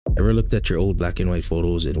Ever looked at your old black and white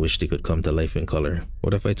photos and wish they could come to life in color?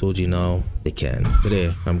 What if I told you now they can?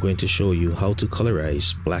 Today, I'm going to show you how to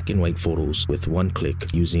colorize black and white photos with one click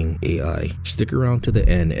using AI. Stick around to the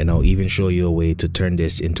end and I'll even show you a way to turn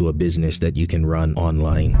this into a business that you can run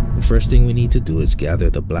online. The first thing we need to do is gather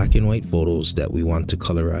the black and white photos that we want to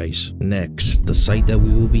colorize. Next, the site that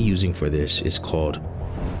we will be using for this is called.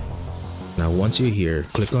 Now once you're here,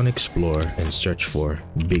 click on Explore and search for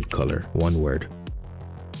Big Color, one word.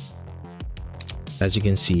 As you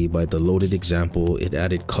can see by the loaded example, it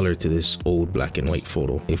added color to this old black and white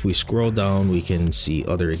photo. If we scroll down, we can see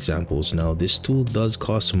other examples. Now this tool does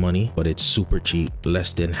cost money, but it's super cheap,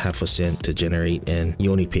 less than half a cent to generate, and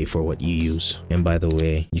you only pay for what you use. And by the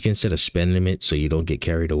way, you can set a spend limit so you don't get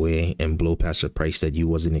carried away and blow past a price that you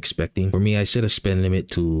wasn't expecting. For me, I set a spend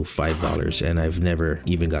limit to $5 and I've never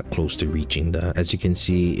even got close to reaching that. As you can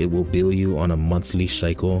see, it will bill you on a monthly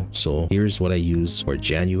cycle. So here's what I use for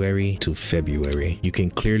January to February. You can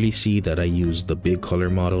clearly see that I used the big color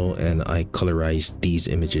model and I colorized these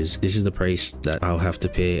images. This is the price that I'll have to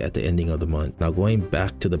pay at the ending of the month. Now going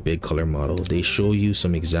back to the big color model, they show you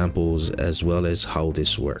some examples as well as how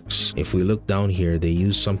this works. If we look down here, they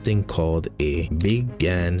use something called a Big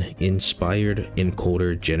GAN Inspired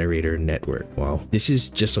Encoder Generator Network. Wow, this is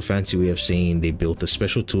just a fancy way of saying they built a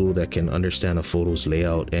special tool that can understand a photo's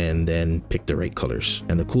layout and then pick the right colors.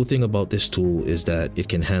 And the cool thing about this tool is that it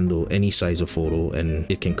can handle any size of photo and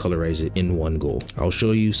it can colorize it in one go. I'll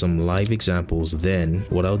show you some live examples. Then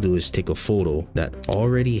what I'll do is take a photo that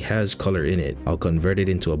already has color in it. I'll convert it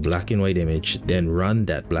into a black and white image, then run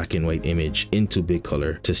that black and white image into big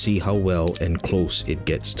color to see how well and close it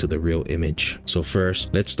gets to the real image. So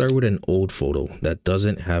first, let's start with an old photo that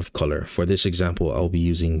doesn't have color. For this example, I'll be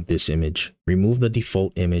using this image. Remove the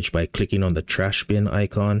default image by clicking on the trash bin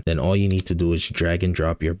icon. Then all you need to do is drag and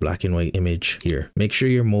drop your black and white image here. Make sure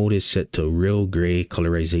your mode is set to real gray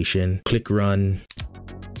colorization. Click run.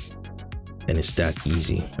 And it's that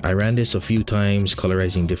easy. I ran this a few times,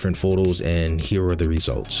 colorizing different photos, and here are the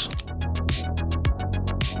results.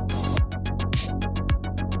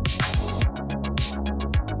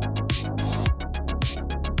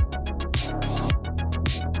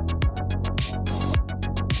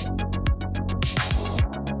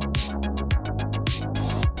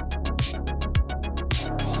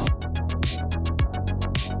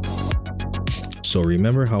 So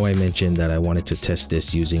remember how I mentioned that I wanted to test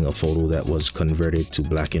this using a photo that was converted to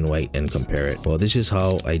black and white and compare it? Well, this is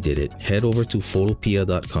how I did it. Head over to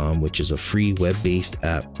photopea.com, which is a free web-based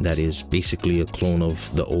app that is basically a clone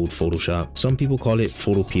of the old Photoshop. Some people call it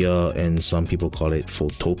Photopea and some people call it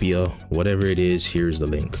Photopea. Whatever it is, here's the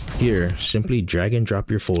link. Here, simply drag and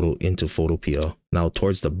drop your photo into Photopea. Now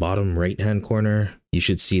towards the bottom right hand corner, you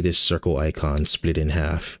should see this circle icon split in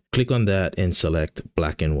half. Click on that and select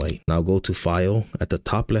black and white. Now go to File at the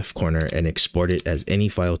top left corner and export it as any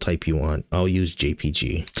file type you want. I'll use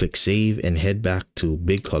JPG. Click Save and head back to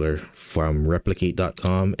Big Color from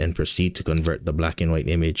replicate.com and proceed to convert the black and white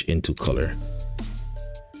image into color.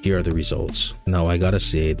 Here are the results. Now I gotta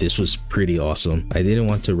say, this was pretty awesome. I didn't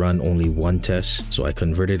want to run only one test, so I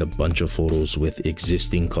converted a bunch of photos with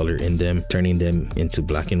existing color in them, turning them into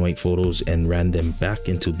black and white photos, and ran them back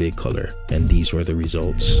into big color. And these were the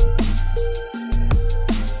results.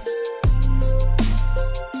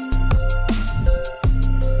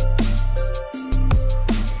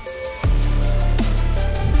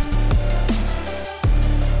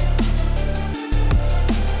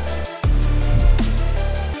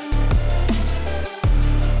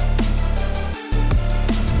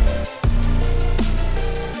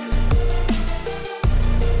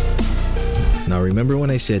 Now remember when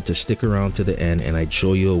I said to stick around to the end and I'd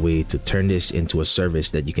show you a way to turn this into a service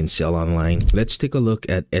that you can sell online? Let's take a look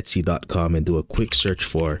at Etsy.com and do a quick search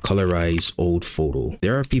for Colorize old photo.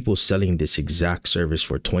 There are people selling this exact service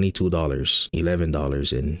for $22,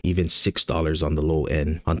 $11, and even $6 on the low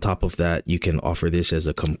end. On top of that, you can offer this as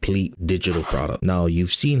a complete digital product. Now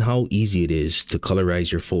you've seen how easy it is to colorize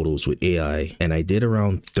your photos with AI, and I did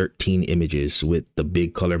around 13 images with the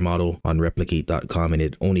big color model on replicate.com and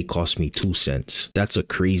it only cost me 2 cents. That's a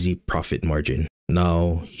crazy profit margin.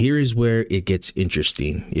 Now, here is where it gets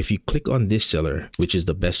interesting. If you click on this seller, which is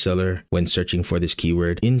the best seller when searching for this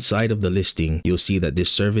keyword, inside of the listing, you'll see that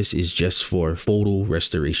this service is just for photo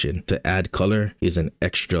restoration. To add color is an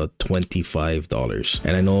extra $25.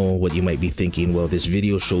 And I know what you might be thinking, well, this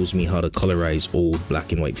video shows me how to colorize old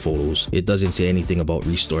black and white photos. It doesn't say anything about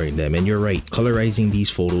restoring them. And you're right, colorizing these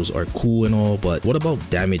photos are cool and all, but what about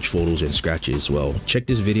damaged photos and scratches? Well, check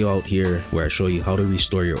this video out here where I show you how to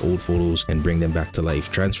restore your old photos and bring them back to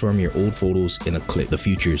life. Transform your old photos in a click. The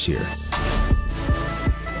future is here.